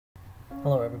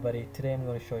Hello everybody, today I'm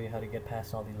going to show you how to get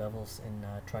past all the levels in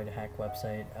Try2hack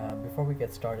website. Before we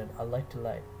get started, I'd like to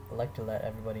let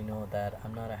everybody know that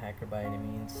I'm not a hacker by any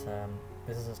means.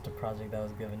 This is just a project that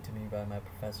was given to me by my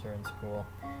professor in school.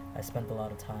 I spent a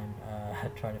lot of time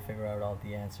trying to figure out all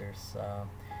the answers, so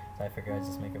I figured I'd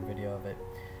just make a video of it.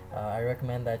 I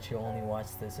recommend that you only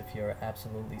watch this if you're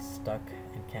absolutely stuck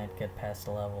and can't get past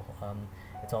the level.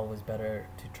 It's always better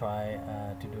to try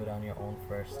to do it on your own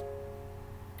first.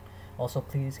 Also,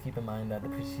 please keep in mind that the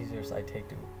procedures I take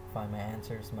to find my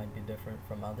answers might be different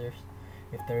from others.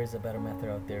 If there is a better method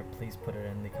out there, please put it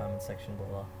in the comment section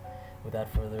below. Without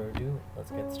further ado,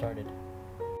 let's get started.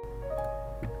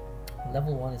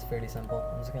 Level 1 is fairly simple.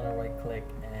 I'm just going to right click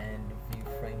and view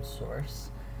frame source.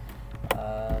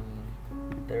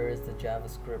 There is the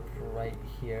JavaScript right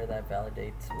here that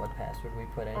validates what password we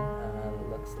put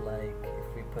in. Looks like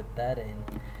if we put that in,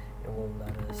 it will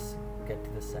let us get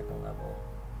to the second level.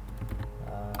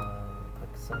 Click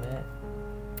submit.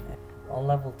 On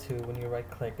level 2, when you right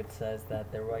click, it says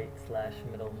that the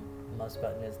right/middle mouse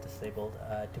button is disabled.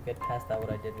 To get past that,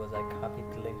 what I did was I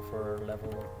copied the link for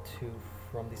level 2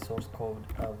 from the source code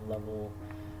of level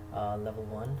 1. I'm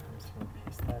just going to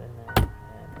paste that in there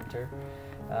and enter.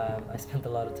 I spent a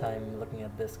lot of time looking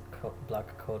at this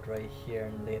block of code right here,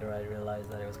 and later I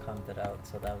realized that it was commented out,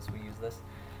 so that was we use this.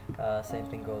 Same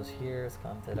thing goes here, it's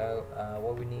commented out.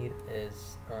 What we need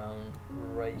is around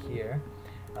right here.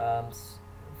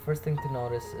 First thing to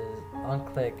notice is on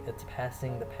click, it's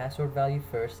passing the password value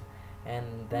first, and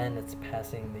then it's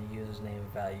passing the username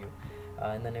value.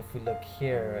 And then if we look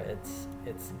here,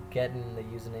 it's getting the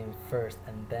username first,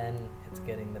 and then it's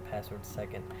getting the password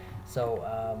second. So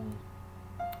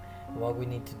what we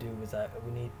need to do is that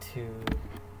we need to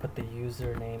put the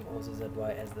username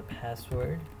OZZY as the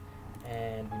password,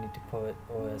 and we need to put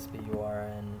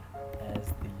OSBURN as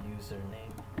the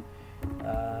username.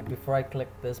 Before I click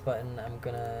this button, I'm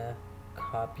gonna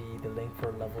copy the link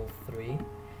for level 3,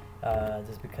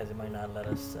 just because it might not let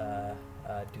us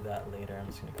do that later. I'm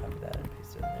just gonna copy that and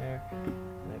paste it in there.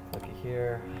 I'm gonna click it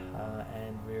here,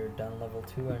 and we're done level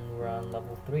 2, and we're on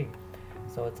level 3.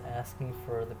 So it's asking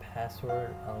for the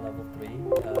password on level 3.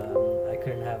 I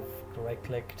couldn't have right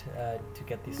clicked to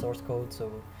get the source code,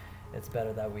 so it's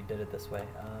better that we did it this way.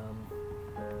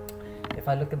 If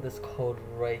I look at this code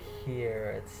right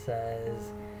here, it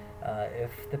says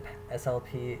if the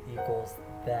SLP equals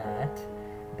that,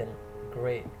 then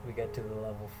great, we get to the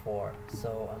level 4.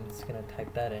 So I'm just gonna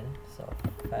type that in. So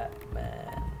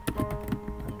fatman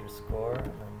underscore, and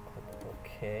then click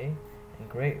OK, and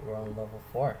great, we're on level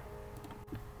 4.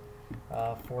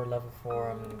 For level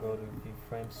 4, I'm going to go to view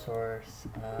frame source.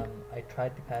 I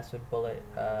tried the password bullet,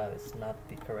 it's not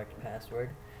the correct password.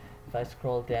 If I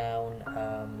scroll down,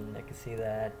 I can see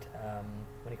that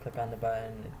when you click on the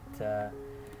button,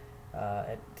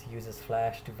 it uses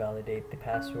Flash to validate the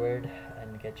password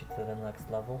and get you to the next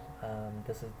level.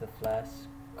 This is the Flash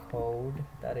code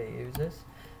that it uses.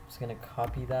 I'm just going to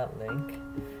copy that link,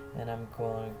 and I'm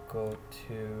going to go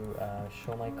to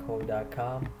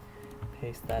showmycode.com.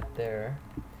 Paste that there.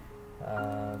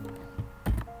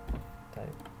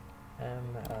 Type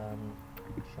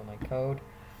show my code.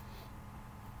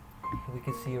 We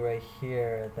can see right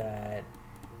here that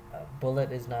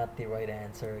bullet is not the right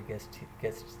answer. It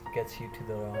gets you to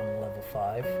the wrong level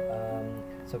 5.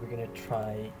 So we're gonna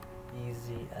try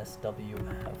easy SWF.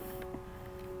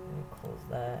 Let me close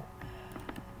that.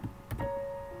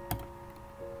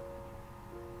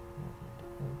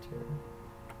 Enter.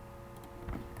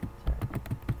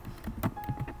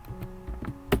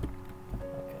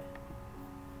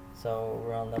 So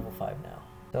we're on level 5 now.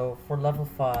 So for level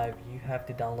 5, you have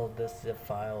to download this zip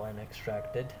file and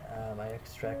extract it. I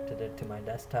extracted it to my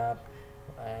desktop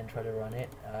and try to run it.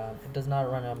 It does not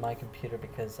run on my computer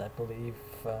because I believe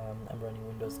I'm running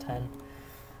Windows 10.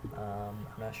 I'm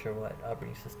not sure what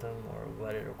operating system or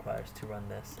what it requires to run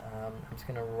this. I'm just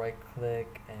going to right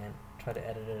click and try to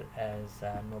edit it as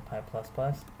Notepad++.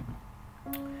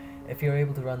 If you're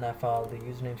able to run that file, the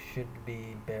username should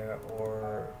be bear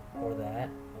or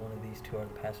that. One of these two are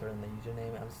the password and the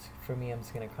username. For me, I'm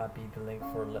just going to copy the link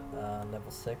for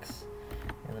level 6,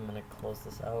 and I'm going to close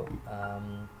this out.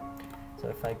 So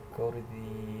if I go to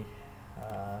the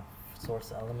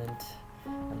source element,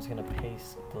 I'm just going to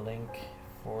paste the link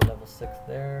for level 6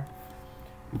 there.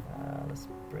 Let's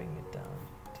bring it down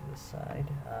to the side.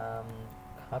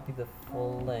 Copy the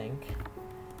full link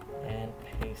and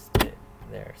paste it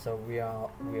there. So we are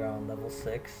on level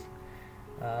 6.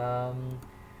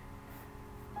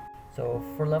 So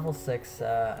for level 6,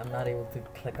 I'm not able to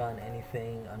click on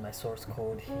anything on my source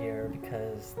code here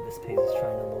because this page is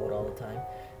trying to load all the time.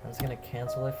 I'm just going to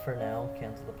cancel it for now,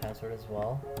 cancel the password as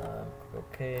well.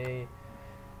 Okay,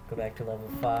 go back to level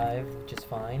 5, which is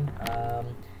fine.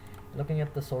 Looking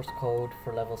at the source code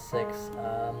for level 6,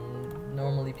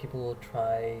 normally people will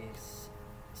try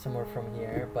somewhere from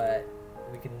here, but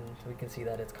we can see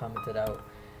that it's commented out.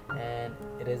 And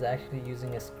it is actually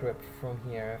using a script from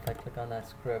here. If I click on that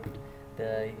script,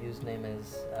 the username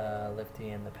is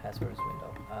Lifty and the password is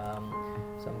window.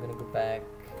 So I'm going to go back,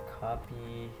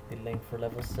 copy the link for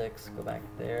level 6, go back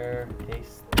there,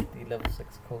 paste the level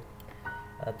 6 code,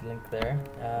 the link there.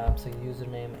 So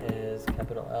username is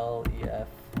capital L, E, F,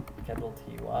 capital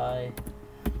T, Y,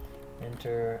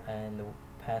 enter, and the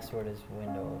password is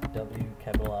window, W,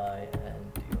 capital I,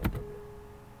 and D, O, W.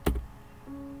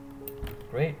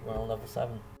 Great, we're on level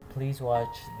 7. Please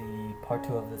watch the part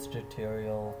 2 of this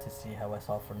tutorial to see how I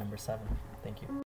solve for number 7. Thank you.